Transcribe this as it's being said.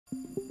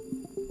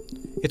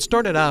It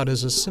started out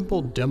as a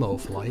simple demo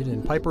flight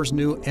in Piper's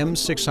new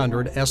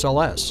M600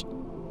 SLS.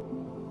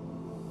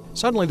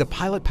 Suddenly the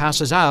pilot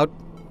passes out.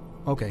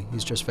 Okay,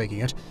 he's just faking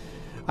it.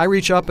 I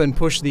reach up and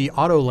push the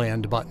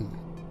autoland button.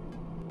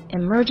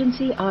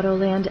 Emergency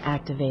autoland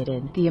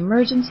activated. The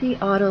emergency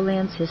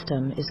autoland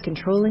system is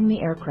controlling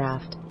the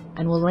aircraft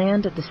and will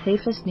land at the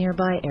safest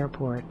nearby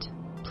airport.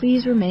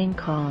 Please remain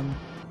calm.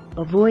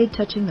 Avoid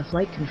touching the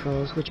flight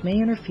controls which may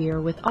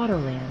interfere with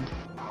autoland.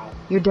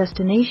 Your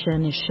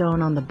destination is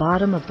shown on the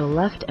bottom of the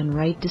left and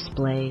right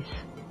displays.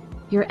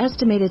 Your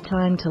estimated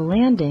time to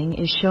landing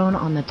is shown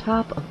on the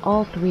top of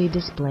all three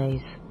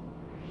displays.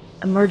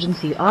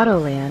 Emergency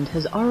Autoland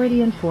has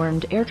already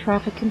informed air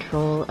traffic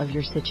control of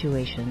your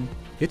situation.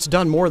 It's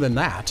done more than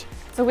that.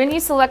 So when you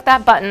select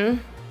that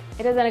button,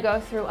 it is going to go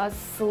through a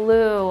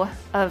slew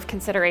of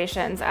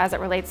considerations as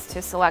it relates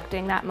to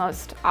selecting that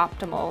most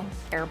optimal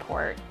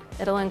airport.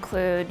 It'll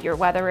include your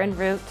weather en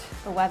route,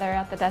 the weather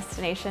at the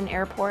destination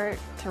airport,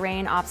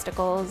 terrain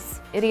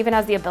obstacles. It even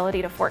has the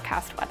ability to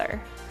forecast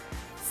weather.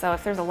 So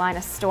if there's a line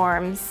of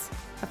storms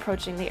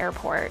approaching the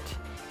airport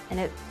and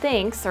it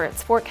thinks, or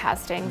it's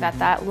forecasting, that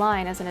that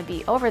line is going to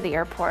be over the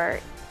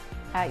airport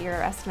at your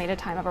estimated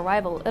time of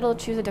arrival, it'll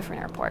choose a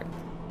different airport.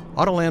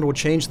 Autoland will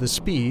change the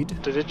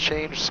speed. Did it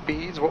change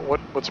speeds?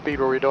 What speed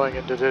were we doing,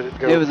 and did it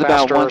go It was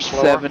faster about or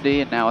slower? 170,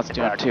 and now it's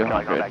doing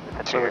 200.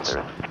 So it's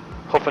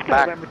hoofing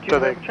back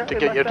to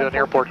get you to an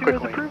airport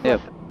quickly.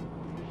 Yep.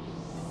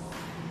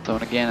 So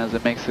and again, as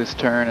it makes this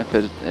turn, if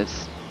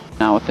it's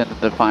now within the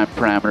defined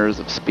parameters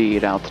of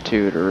speed,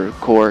 altitude, or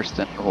course,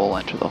 then it will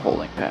enter the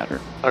holding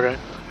pattern. Okay.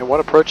 And what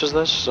approach is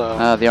this? The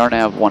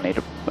RNAV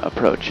 18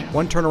 approach.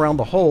 One turn around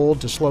the hold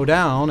to slow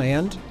down,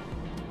 and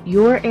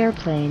Your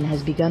airplane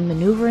has begun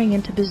maneuvering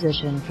into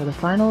position for the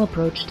final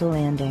approach to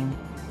landing.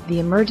 The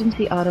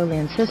emergency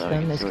autoland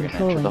system is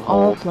controlling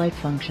all flight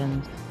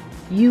functions.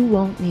 You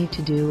won't need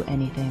to do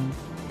anything.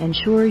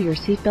 Ensure your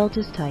seatbelt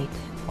is tight.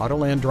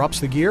 Autoland drops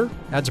the gear,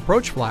 adds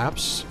approach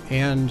flaps,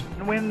 and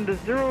Wind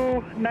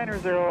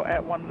 090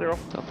 at 10.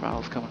 So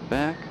throttle's coming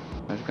back.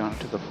 I've gone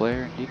into the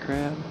flare and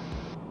decrab.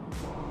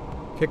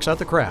 kicks out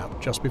the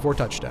crab just before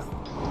touchdown.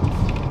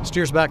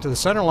 Steers back to the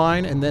center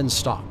line and then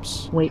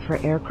stops. Wait for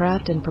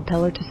aircraft and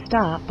propeller to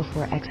stop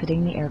before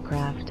exiting the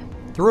aircraft.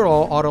 Through it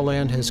all,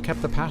 Autoland has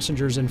kept the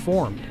passengers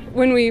informed.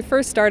 When we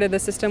first started, the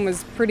system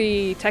was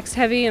pretty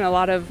text-heavy and a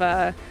lot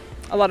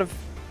of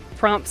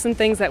prompts and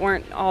things that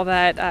weren't all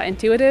that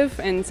intuitive.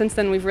 And since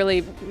then, we've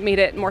really made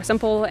it more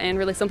simple and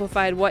really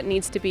simplified what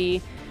needs to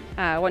be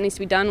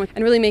done,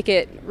 and really make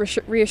it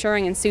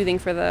reassuring and soothing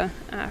for the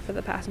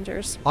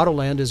passengers.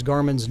 Autoland is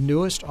Garmin's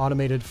newest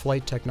automated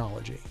flight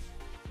technology.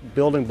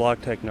 Building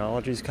block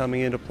technologies coming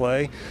into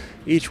play.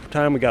 Each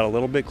time we got a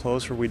little bit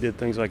closer, we did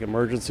things like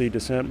emergency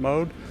descent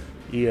mode,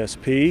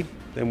 ESP,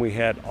 then we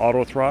had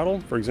auto throttle,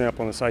 for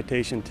example, in the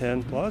Citation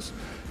 10 Plus.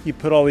 You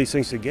put all these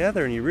things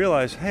together and you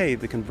realize, hey,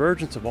 the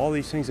convergence of all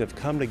these things have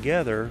come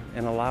together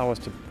and allow us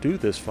to do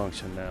this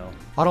function now.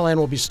 Autoland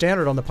will be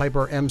standard on the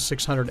Piper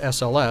M600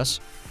 SLS.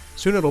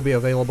 Soon it'll be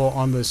available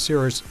on the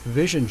Cirrus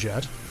Vision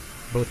Jet,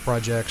 both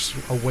projects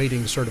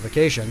awaiting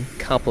certification.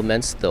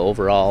 Complements the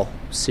overall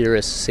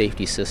Cirrus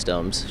safety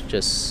systems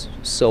just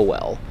so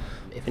well.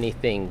 If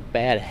anything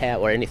bad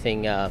or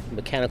anything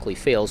mechanically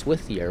fails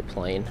with the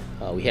airplane,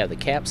 we have the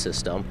CAP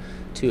system.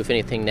 If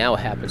anything now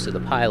happens to the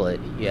pilot,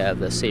 you have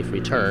the safe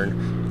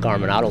return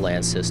Garmin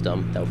Autoland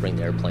system that will bring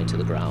the airplane to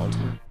the ground.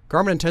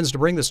 Garmin intends to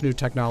bring this new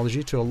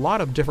technology to a lot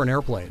of different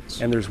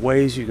airplanes. And there's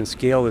ways you can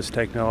scale this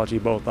technology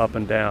both up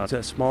and down. It's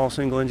a small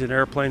single-engine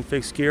airplane,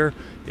 fixed gear,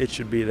 it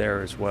should be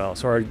there as well.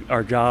 So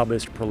our job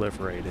is to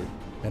proliferate it.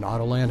 And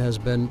Autoland has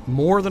been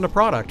more than a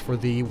product for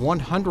the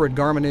 100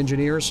 Garmin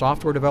engineers,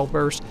 software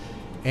developers,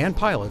 and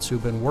pilots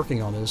who've been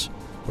working on this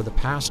for the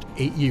past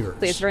 8 years.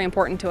 It's very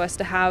important to us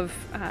to have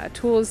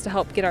tools to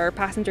help get our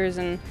passengers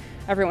and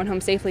everyone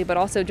home safely, but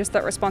also just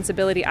that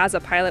responsibility as a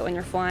pilot when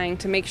you're flying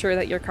to make sure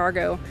that your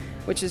cargo,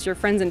 which is your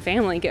friends and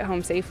family, get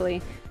home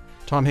safely.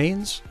 Tom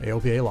Haynes,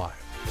 AOPA Live.